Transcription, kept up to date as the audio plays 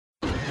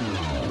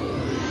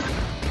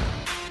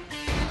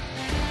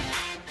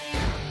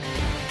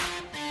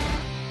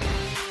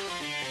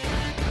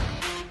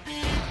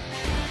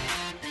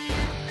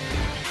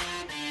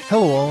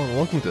Hello all, and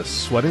welcome to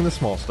Sweating the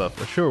Small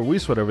Stuff, a show where we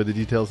sweat over the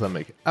details that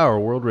make our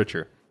world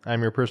richer.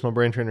 I'm your personal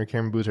brain trainer,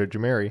 Cameron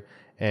Boozer-Jamari,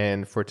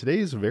 and for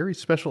today's very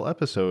special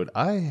episode,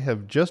 I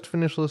have just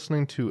finished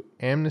listening to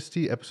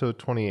Amnesty episode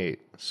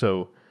 28.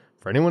 So,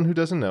 for anyone who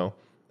doesn't know,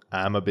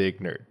 I'm a big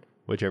nerd,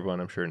 which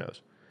everyone I'm sure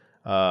knows.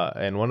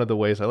 And one of the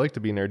ways I like to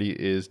be nerdy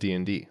is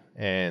D&D.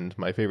 And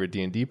my favorite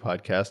D&D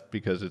podcast,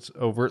 because it's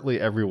overtly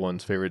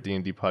everyone's favorite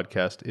D&D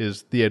podcast,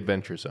 is The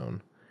Adventure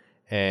Zone.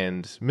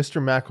 And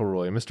Mr.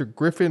 McElroy, Mr.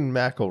 Griffin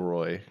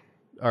McElroy,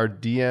 our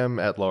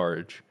DM at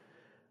large,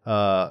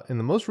 in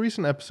the most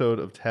recent episode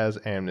of Taz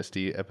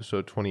Amnesty,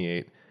 episode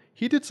 28,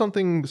 he did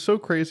something so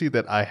crazy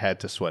that I had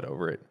to sweat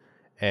over it.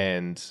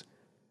 And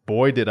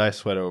boy, did I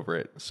sweat over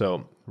it.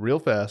 So, real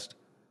fast,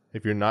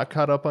 if you're not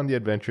caught up on The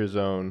Adventure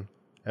Zone,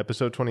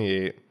 episode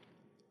 28,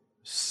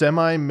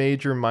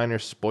 semi-major minor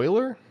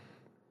spoiler.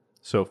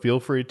 So feel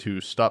free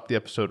to stop the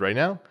episode right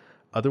now.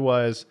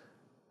 Otherwise,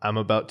 I'm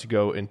about to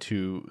go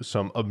into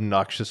some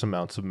obnoxious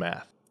amounts of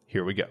math.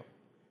 Here we go.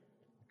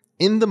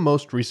 In the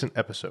most recent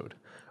episode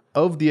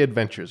of The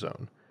Adventure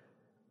Zone,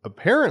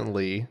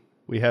 apparently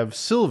we have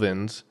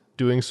Sylvans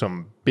doing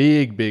some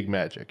big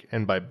magic.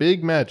 And by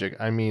big magic,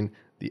 I mean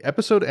the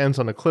episode ends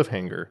on a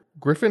cliffhanger.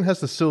 Griffin has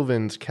the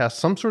Sylvans cast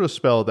some sort of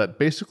spell that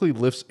basically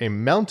lifts a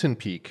mountain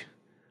peak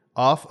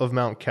off of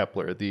Mount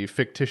Kepler, the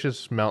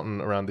fictitious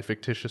mountain around the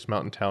fictitious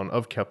mountain town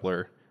of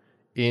Kepler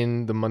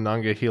in the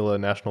Monongahela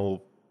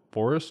National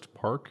Forest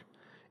Park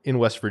in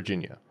West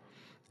Virginia.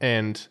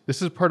 And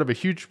this is part of a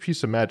huge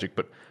piece of magic,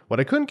 but what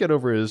I couldn't get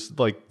over is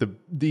like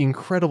the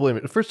incredible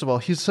image. First of all,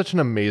 he's such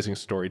an amazing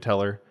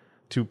storyteller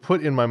to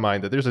put in my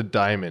mind that there's a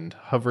diamond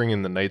hovering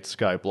in the night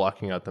sky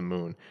blocking out the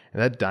moon.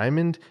 And that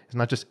diamond is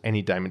not just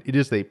any diamond, it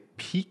is the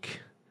peak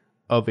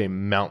of a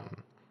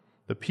mountain.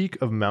 The peak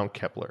of Mount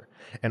Kepler.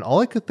 And all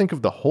I could think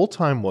of the whole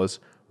time was,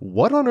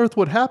 what on earth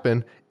would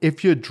happen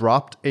if you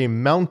dropped a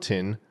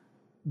mountain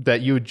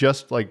that you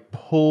just like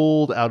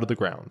pulled out of the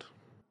ground?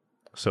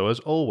 So as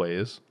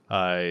always,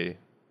 I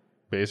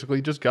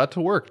basically just got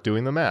to work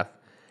doing the math.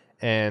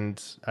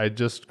 And I'm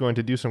just going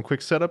to do some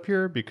quick setup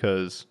here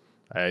because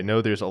I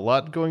know there's a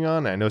lot going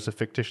on. I know it's a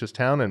fictitious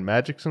town and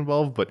magic's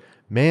involved, but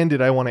man,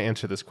 did I want to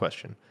answer this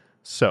question.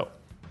 So,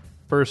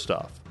 first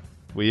off,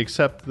 we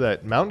accept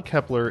that Mount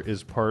Kepler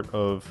is part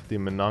of the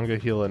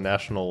Monongahela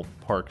National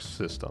Park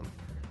system.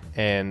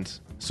 And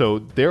so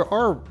there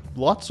are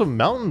lots of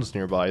mountains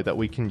nearby that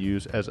we can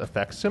use as a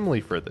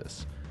facsimile for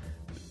this.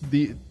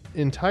 The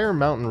entire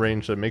mountain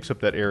range that makes up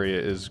that area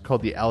is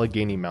called the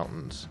Allegheny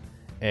Mountains.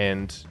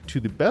 And to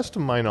the best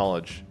of my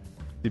knowledge,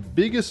 the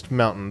biggest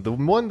mountain, the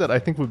one that I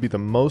think would be the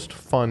most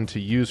fun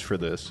to use for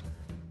this,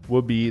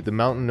 would be the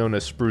mountain known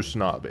as Spruce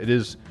Knob. It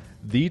is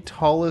the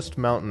tallest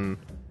mountain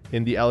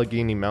in the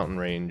Allegheny mountain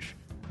range,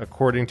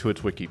 according to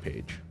its wiki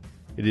page.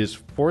 It is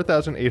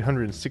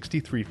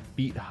 4,863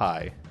 feet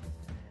high.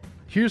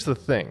 Here's the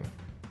thing.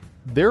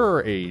 There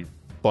are a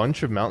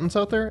bunch of mountains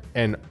out there,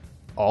 and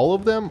all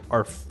of them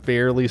are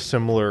fairly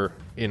similar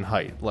in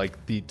height.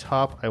 Like the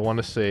top, I want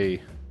to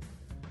say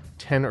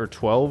 10 or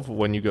 12,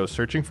 when you go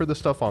searching for this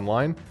stuff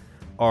online,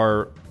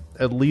 are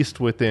at least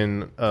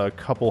within a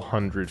couple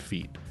hundred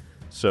feet.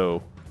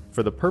 So,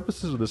 for the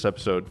purposes of this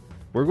episode,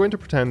 we're going to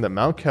pretend that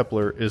Mount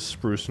Kepler is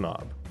Spruce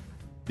Knob.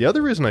 The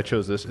other reason I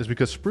chose this is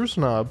because Spruce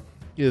Knob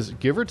is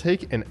give or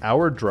take an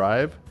hour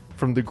drive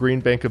from the Green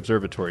Bank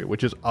Observatory,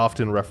 which is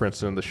often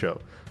referenced in the show.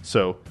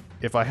 So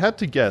if I had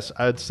to guess,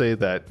 I'd say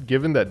that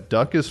given that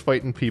Duck is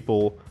fighting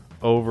people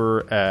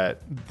over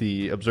at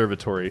the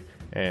observatory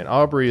and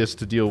Aubrey is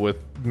to deal with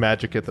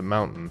magic at the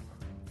mountain,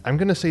 I'm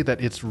going to say that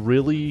it's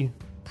really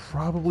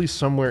probably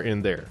somewhere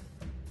in there.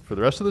 For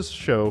the rest of this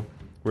show,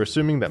 we're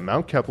assuming that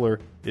Mount Kepler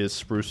is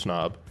Spruce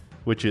Knob,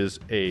 which is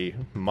a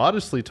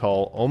modestly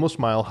tall, almost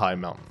mile-high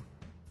mountain.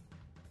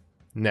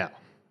 Now,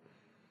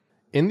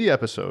 in the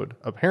episode,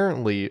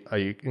 apparently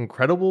an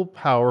incredible,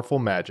 powerful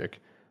magic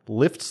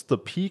lifts the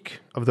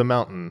peak of the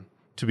mountain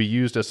to be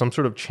used as some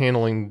sort of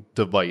channeling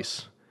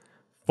device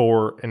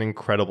for an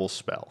incredible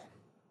spell.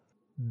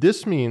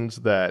 This means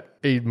that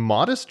a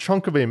modest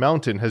chunk of a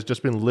mountain has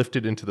just been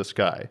lifted into the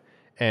sky.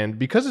 And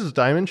because it's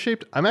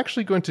diamond-shaped, I'm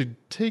actually going to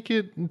take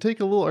a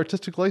little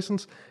artistic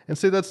license and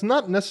say that's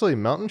not necessarily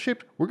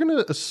mountain-shaped. We're going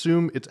to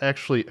assume it's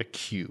actually a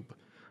cube,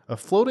 a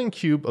floating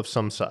cube of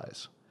some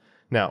size.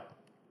 Now,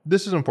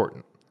 this is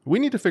important. We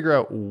need to figure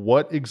out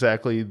what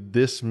exactly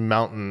this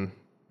mountain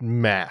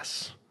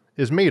mass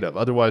is made of.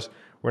 Otherwise,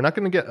 we're not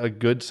going to get a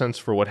good sense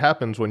for what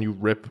happens when you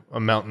rip a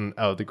mountain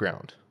out of the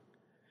ground.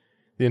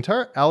 The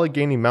entire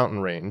Allegheny mountain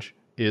range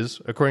is,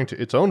 according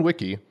to its own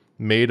wiki,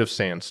 made of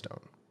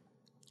sandstone.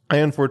 I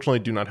unfortunately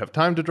do not have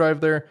time to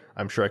drive there.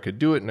 I'm sure I could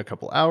do it in a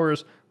couple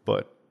hours,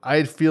 but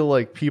I feel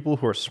like people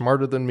who are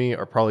smarter than me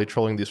are probably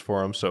trolling these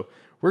forums, so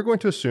we're going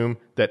to assume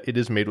that it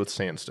is made with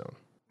sandstone.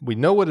 We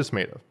know what it's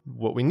made of.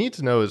 What we need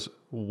to know is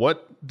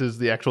what does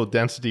the actual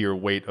density or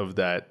weight of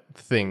that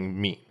thing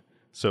mean?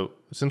 So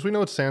since we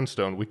know it's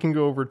sandstone, we can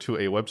go over to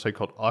a website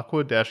called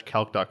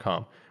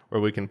aqua-calc.com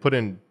where we can put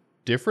in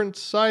different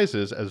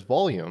sizes as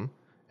volume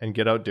and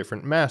get out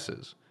different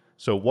masses.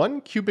 So 1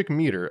 cubic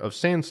meter of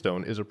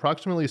sandstone is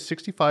approximately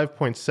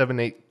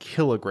 65.78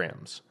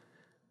 kilograms.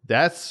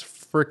 That's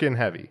freaking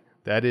heavy.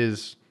 That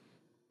is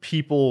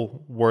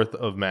people worth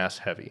of mass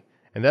heavy.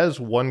 And that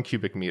is 1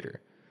 cubic meter.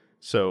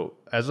 So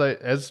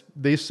as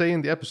they say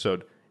in the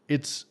episode,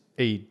 it's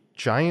a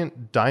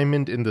giant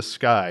diamond in the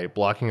sky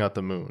blocking out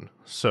the moon.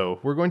 So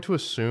we're going to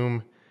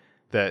assume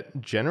that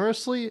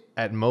generously,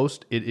 at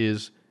most, it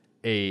is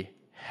a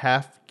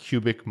half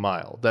cubic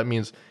mile. That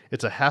means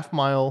it's a half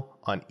mile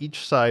on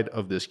each side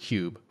of this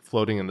cube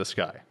floating in the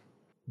sky.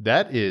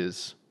 That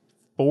is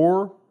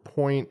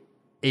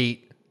 4.8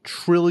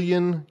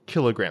 trillion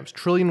kilograms,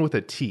 trillion with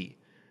a T.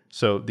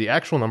 So the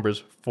actual number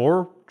is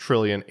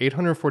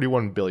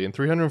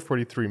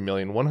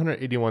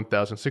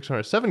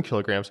 4,841,343,181,607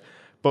 kilograms,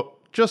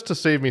 but just to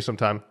save me some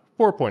time,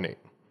 4.8.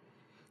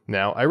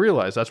 Now, I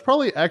realize that's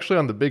probably actually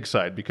on the big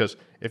side, because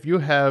if you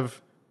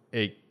have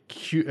a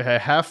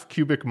half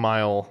cubic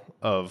mile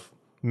of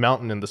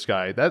mountain in the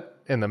sky,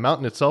 and the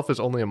mountain itself is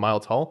only a mile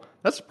tall,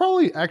 that's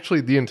probably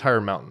actually the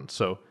entire mountain.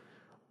 So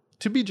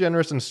to be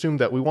generous and assume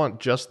that we want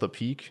just the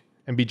peak,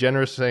 and be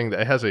generous saying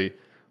that it has a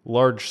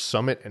large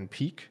summit and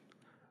peak,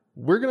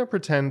 we're going to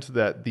pretend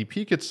that the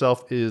peak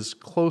itself is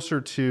closer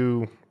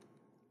to,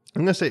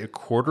 I'm going to say a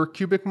quarter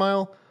cubic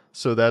mile.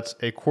 So that's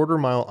a quarter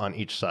mile on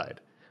each side,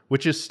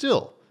 which is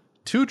still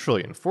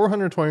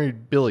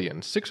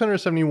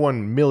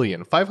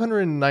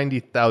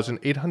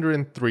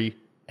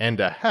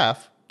 2,420,671,590,803.5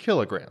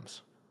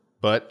 kilograms.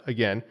 But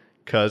again,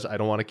 because I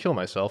don't want to kill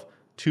myself,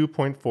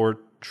 2.4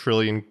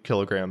 trillion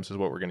kilograms is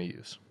what we're going to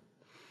use.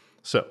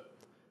 So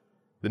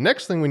the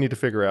next thing we need to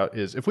figure out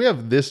is, if we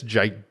have this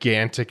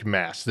gigantic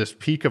mass, this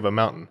peak of a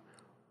mountain,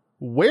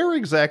 where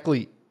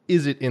exactly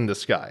is it in the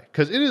sky?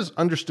 Because it is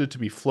understood to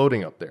be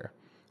floating up there.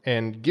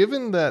 And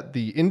given that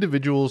the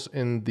individuals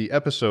in the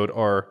episode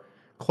are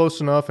close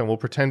enough, and we'll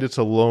pretend it's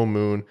a low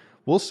moon,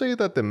 we'll say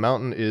that the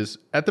mountain is,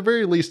 at the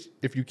very least,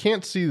 if you're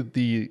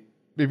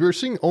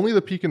seeing only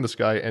the peak in the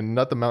sky and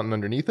not the mountain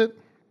underneath it,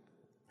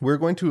 we're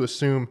going to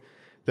assume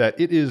that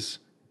it is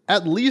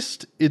at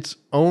least its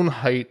own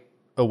height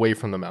away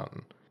from the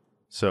mountain.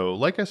 So,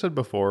 like I said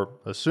before,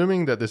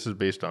 assuming that this is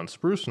based on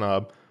Spruce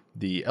Knob,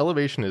 the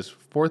elevation is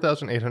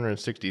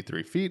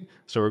 4,863 feet,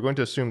 so we're going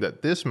to assume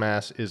that this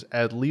mass is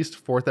at least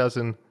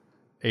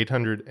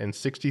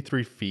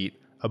 4,863 feet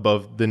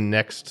above the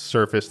next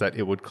surface that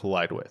it would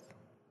collide with.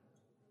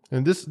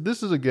 And this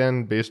is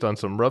again based on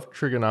some rough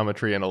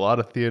trigonometry and a lot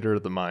of theater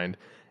of the mind.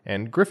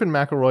 And Griffin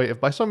McElroy, if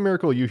by some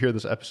miracle you hear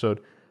this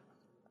episode,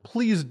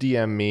 please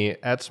DM me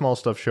at Small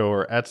Stuff Show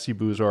or at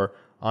Cboozar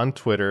on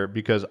Twitter,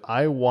 because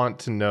I want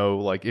to know,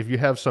 like, if you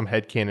have some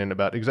headcanon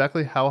about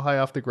exactly how high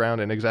off the ground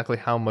and exactly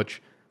how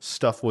much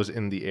stuff was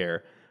in the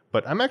air.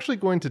 But I'm actually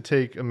going to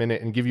take a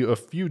minute and give you a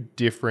few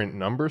different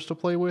numbers to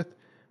play with,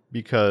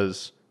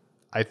 because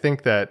I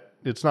think that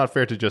it's not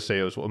fair to just say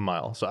it was 1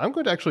 mile. So I'm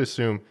going to actually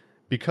assume,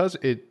 because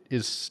it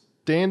is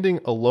standing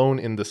alone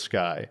in the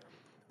sky,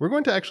 we're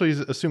going to actually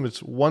assume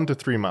it's 1 to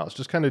 3 miles,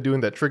 just kind of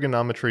doing that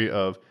trigonometry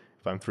of,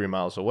 if I'm 3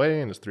 miles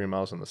away and it's 3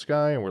 miles in the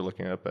sky and we're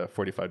looking up at a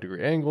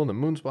 45-degree angle and the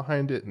moon's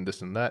behind it and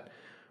this and that,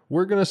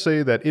 we're going to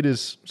say that it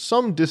is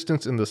some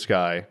distance in the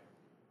sky.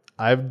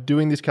 I'm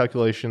doing these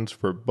calculations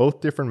for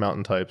both different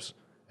mountain types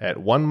at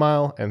 1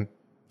 mile and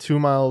 2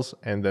 miles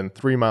and then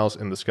 3 miles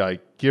in the sky,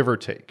 give or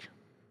take.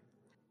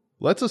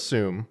 Let's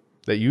assume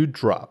that you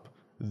drop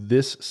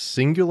this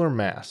singular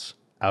mass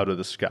out of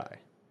the sky.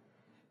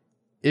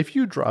 If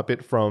you drop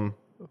it from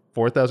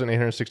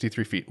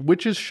 4,863 feet,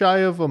 which is shy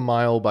of a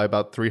mile by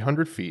about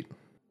 300 feet.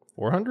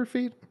 400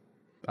 feet?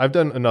 I've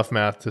done enough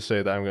math to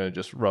say that I'm going to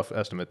just rough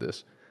estimate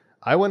this.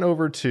 I went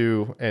over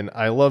to, and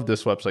I love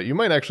this website. You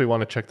might actually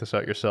want to check this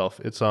out yourself.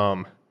 It's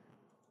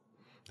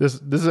this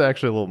is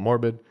actually a little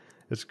morbid.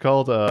 It's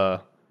called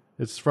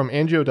it's from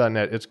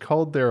angio.net. It's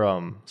called their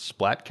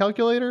splat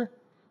calculator,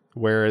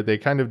 where they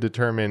kind of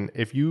determine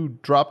if you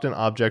dropped an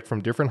object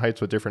from different heights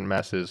with different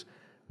masses,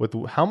 with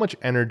how much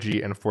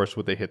energy and force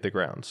would they hit the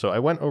ground. So I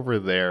went over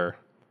there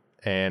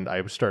and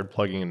I started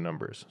plugging in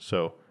numbers.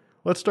 So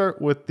let's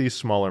start with the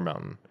smaller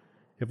mountain.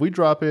 If we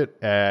drop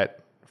it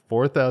at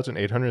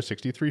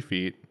 4,863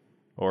 feet,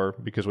 or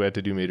because we had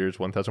to do meters,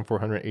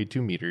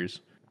 1,482 meters,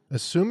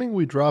 assuming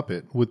we drop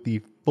it with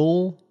the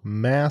full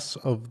mass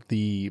of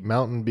the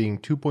mountain being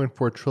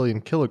 2.4 trillion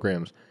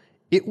kilograms,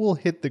 it will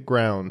hit the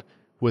ground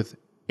with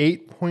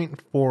 8.4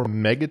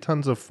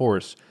 megatons of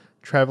force,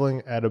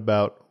 traveling at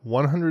about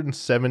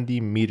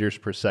 170 meters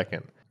per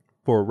second.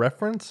 For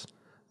reference,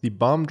 the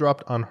bomb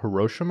dropped on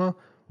Hiroshima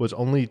was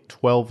only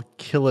 12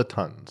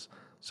 kilotons.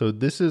 So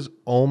this is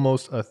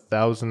almost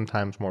 1,000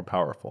 times more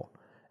powerful.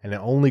 And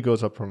it only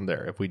goes up from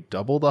there. If we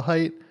double the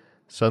height,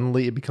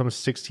 suddenly it becomes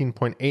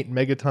 16.8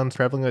 megatons,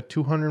 traveling at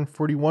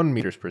 241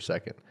 meters per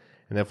second.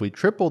 And if we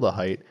triple the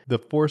height, the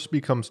force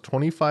becomes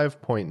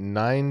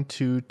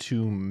 25.922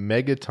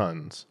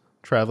 megatons,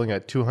 traveling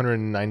at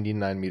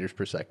 299 meters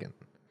per second.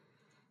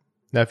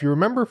 Now, if you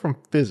remember from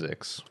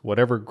physics,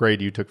 whatever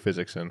grade you took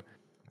physics in,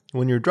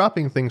 when you're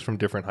dropping things from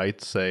different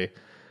heights, say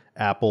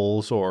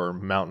apples or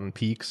mountain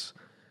peaks,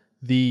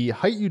 the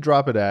height you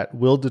drop it at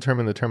will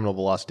determine the terminal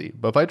velocity.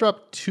 But if I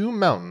drop two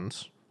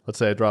mountains, let's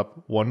say I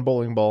drop one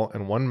bowling ball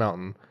and one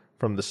mountain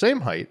from the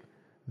same height,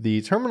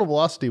 the terminal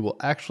velocity will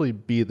actually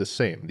be the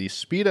same. The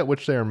speed at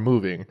which they are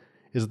moving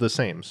is the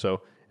same.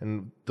 So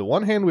in the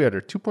one hand, we had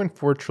our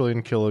 2.4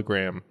 trillion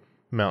kilogram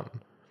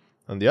mountain.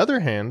 On the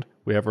other hand,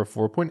 we have our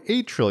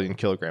 4.8 trillion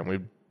kilogram.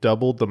 We've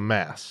doubled the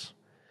mass.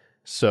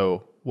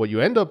 So what you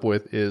end up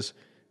with is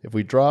if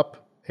we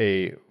drop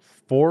a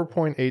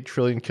 4.8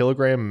 trillion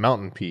kilogram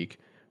mountain peak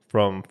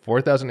from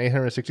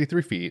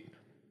 4,863 feet,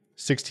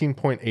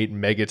 16.8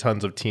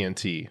 megatons of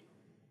TNT,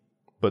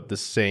 but the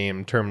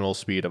same terminal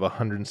speed of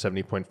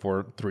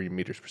 170.43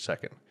 meters per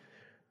second.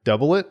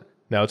 Double it,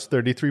 now it's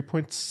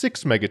 33.6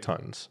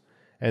 megatons.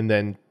 And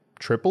then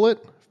triple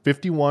it,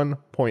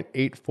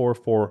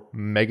 51.844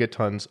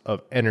 megatons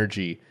of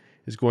energy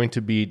is going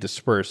to be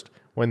dispersed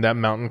when that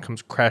mountain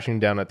comes crashing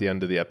down at the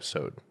end of the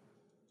episode.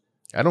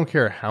 I don't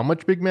care how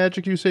much big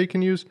magic you say you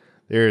can use,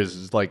 there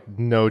is like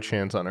no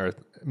chance on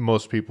Earth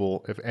most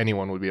people, if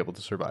anyone, would be able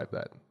to survive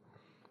that.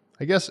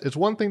 I guess it's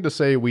one thing to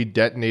say we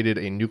detonated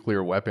a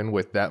nuclear weapon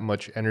with that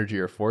much energy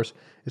or force.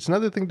 It's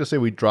another thing to say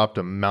we dropped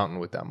a mountain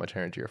with that much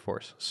energy or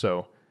force.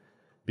 So,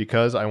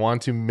 because I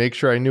want to make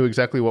sure I knew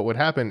exactly what would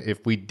happen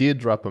if we did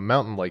drop a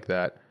mountain like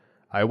that,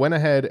 I went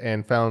ahead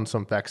and found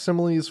some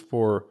facsimiles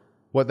for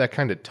what that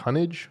kind of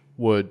tonnage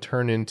would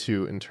turn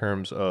into in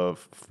terms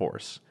of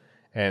force.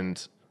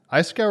 And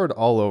I scoured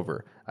all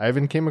over. I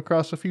even came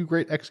across a few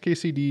great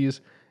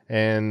XKCDs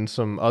and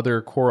some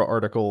other Quora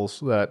articles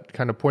that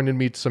kind of pointed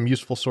me to some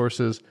useful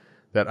sources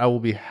that I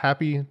will be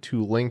happy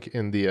to link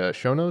in the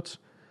show notes.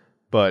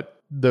 But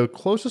the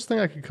closest thing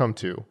I could come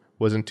to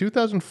was in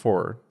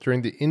 2004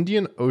 during the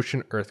Indian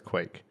Ocean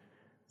earthquake.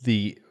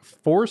 The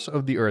force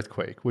of the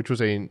earthquake, which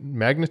was a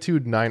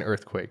magnitude 9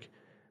 earthquake,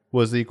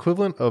 was the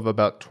equivalent of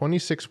about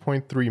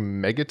 26.3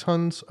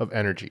 megatons of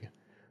energy.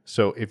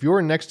 So if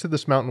you're next to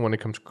this mountain when it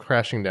comes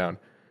crashing down,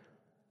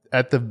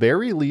 at the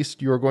very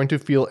least, you are going to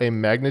feel a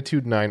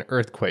magnitude 9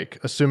 earthquake,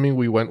 assuming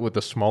we went with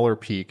a smaller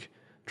peak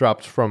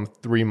dropped from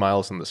 3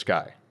 miles in the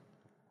sky.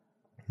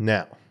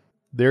 Now,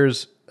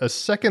 there's a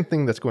second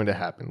thing that's going to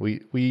happen.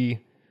 We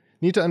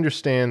need to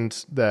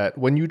understand that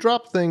when you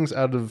drop things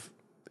out of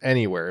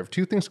anywhere, if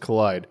two things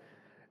collide,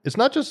 it's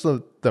not just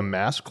the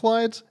mass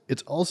collides,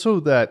 it's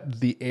also that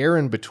the air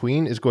in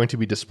between is going to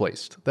be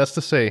displaced. That's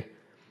to say,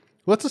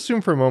 let's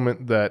assume for a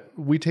moment that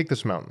we take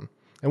this mountain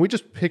and we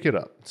just pick it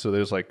up. So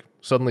there's like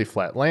suddenly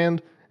flat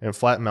land and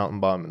flat mountain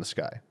bottom in the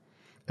sky.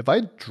 If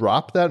I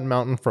drop that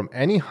mountain from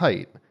any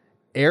height,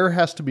 air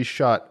has to be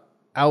shot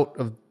out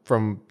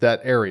from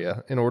that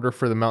area in order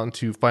for the mountain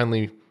to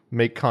finally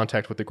make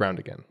contact with the ground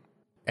again.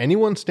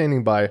 Anyone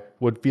standing by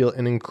would feel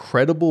an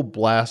incredible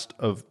blast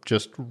of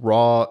just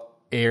raw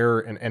air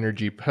and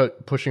energy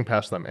pushing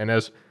past them. And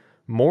as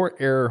more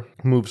air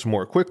moves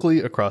more quickly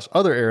across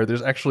other air,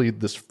 there's actually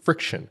this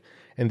friction,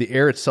 and the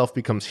air itself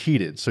becomes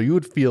heated. So you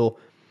would feel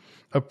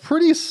a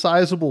pretty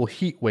sizable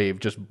heat wave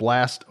just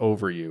blast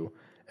over you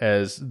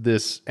as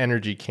this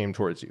energy came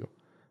towards you.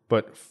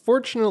 But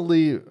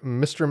fortunately,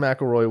 Mr.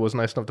 McElroy was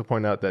nice enough to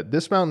point out that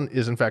this mountain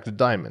is in fact a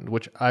diamond,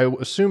 which I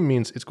assume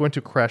means it's going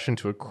to crash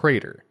into a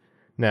crater.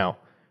 Now,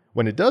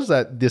 when it does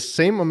that, this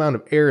same amount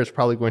of air is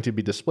probably going to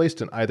be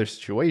displaced in either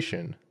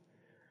situation.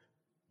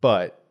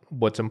 But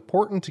what's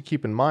important to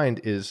keep in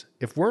mind is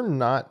if we're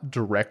not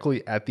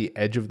directly at the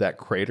edge of that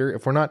crater,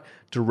 if we're not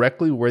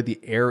directly where the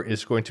air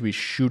is going to be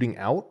shooting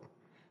out,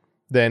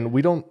 then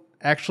we don't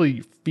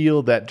actually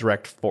feel that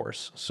direct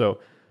force. So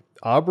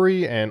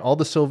Aubrey and all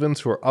the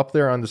Sylvans who are up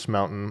there on this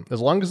mountain, as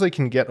long as they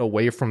can get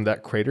away from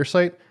that crater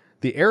site,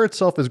 the air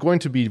itself is going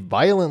to be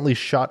violently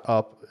shot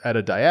up at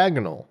a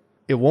diagonal.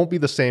 It won't be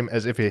the same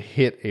as if it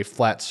hit a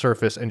flat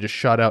surface and just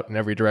shot out in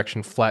every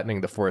direction,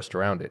 flattening the forest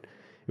around it.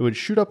 It would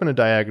shoot up in a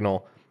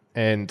diagonal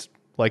and,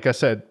 like I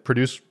said,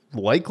 produce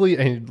likely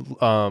a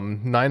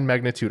 9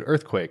 magnitude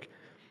earthquake.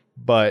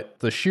 But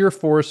the sheer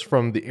force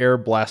from the air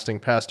blasting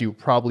past you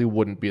probably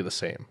wouldn't be the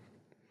same.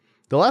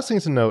 The last thing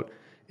to note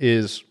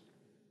is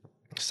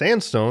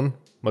sandstone,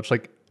 much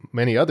like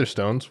many other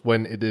stones,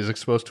 when it is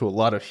exposed to a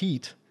lot of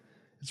heat,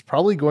 it's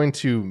probably going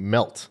to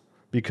melt,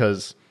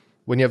 because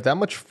when you have that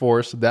much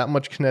force, that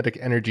much kinetic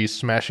energy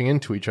smashing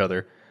into each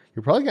other,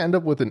 you're probably going to end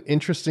up with an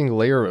interesting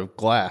layer of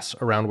glass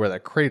around where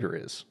that crater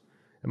is.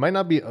 It might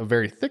not be a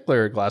very thick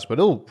layer of glass, but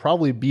it'll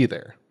probably be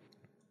there.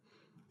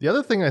 The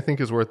other thing I think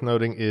is worth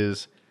noting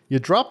is you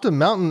dropped a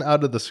mountain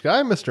out of the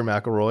sky, Mr.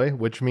 McElroy,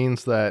 which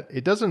means that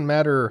it doesn't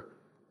matter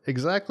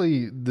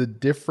exactly the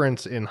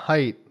difference in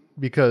height,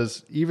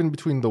 because even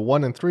between the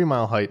 1 and 3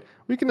 mile height,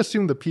 we can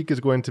assume the peak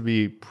is going to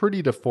be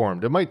pretty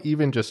deformed. It might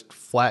even just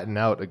flatten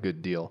out a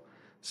good deal.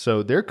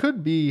 So there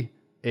could be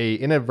a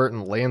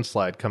inadvertent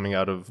landslide coming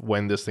out of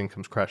when this thing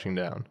comes crashing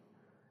down.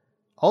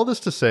 All this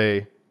to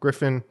say,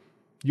 Griffin,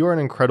 you're an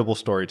incredible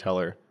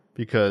storyteller,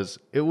 because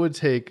it would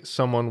take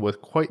someone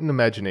with quite an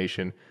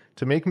imagination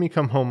to make me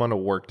come home on a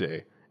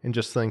workday and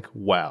just think,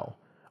 wow,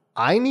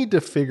 I need to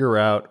figure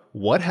out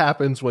what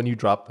happens when you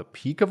drop the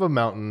peak of a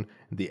mountain,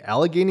 the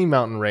Allegheny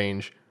mountain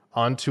range,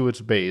 onto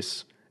its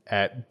base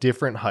at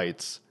different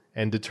heights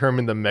and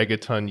determine the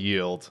megaton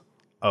yield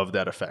of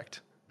that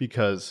effect.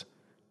 Because,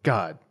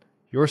 God,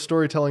 your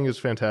storytelling is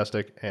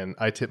fantastic, and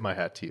I tip my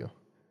hat to you.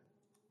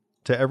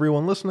 To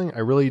everyone listening, I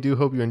really do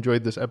hope you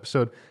enjoyed this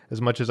episode as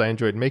much as I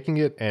enjoyed making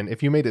it. And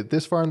if you made it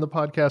this far in the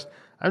podcast,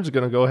 I'm just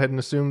going to go ahead and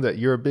assume that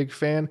you're a big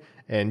fan,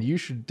 and you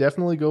should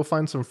definitely go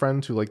find some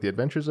friends who like the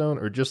Adventure Zone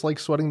or just like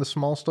sweating the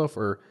small stuff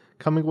or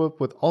coming up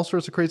with all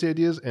sorts of crazy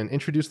ideas and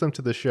introduce them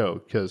to the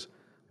show, because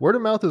word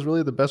of mouth is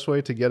really the best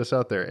way to get us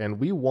out there. And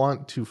we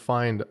want to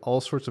find all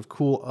sorts of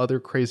cool other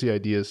crazy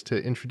ideas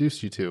to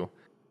introduce you to.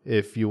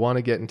 If you want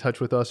to get in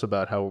touch with us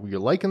about how you're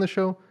liking the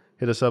show,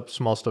 hit us up,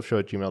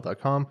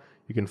 smallstuffshow@gmail.com.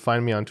 You can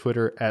find me on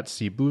Twitter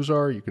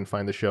 @cboozar. You can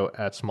find the show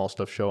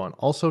 @smallstuffshow on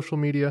all social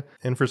media.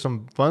 And for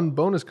some fun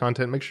bonus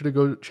content, make sure to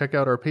go check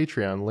out our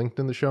Patreon, linked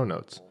in the show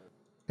notes.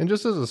 And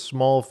just as a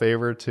small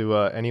favor to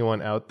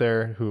anyone out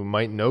there who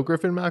might know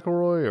Griffin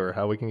McElroy or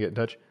how we can get in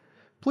touch,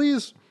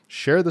 please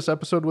share this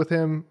episode with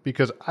him,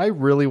 because I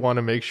really want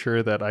to make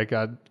sure that I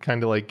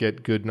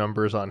get good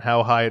numbers on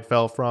how high it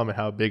fell from and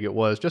how big it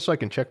was, just so I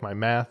can check my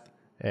math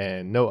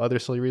and no other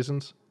silly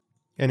reasons.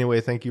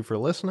 Anyway, thank you for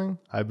listening.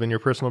 I've been your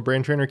personal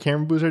brain trainer,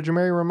 Cameron Boozer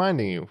Jamari,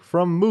 reminding you,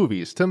 from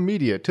movies to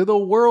media to the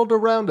world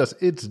around us,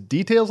 it's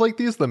details like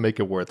these that make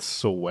it worth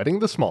sweating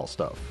the small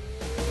stuff.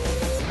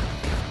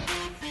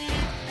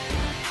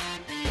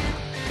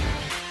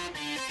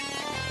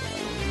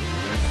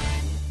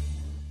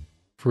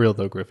 For real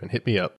though, Griffin, hit me up.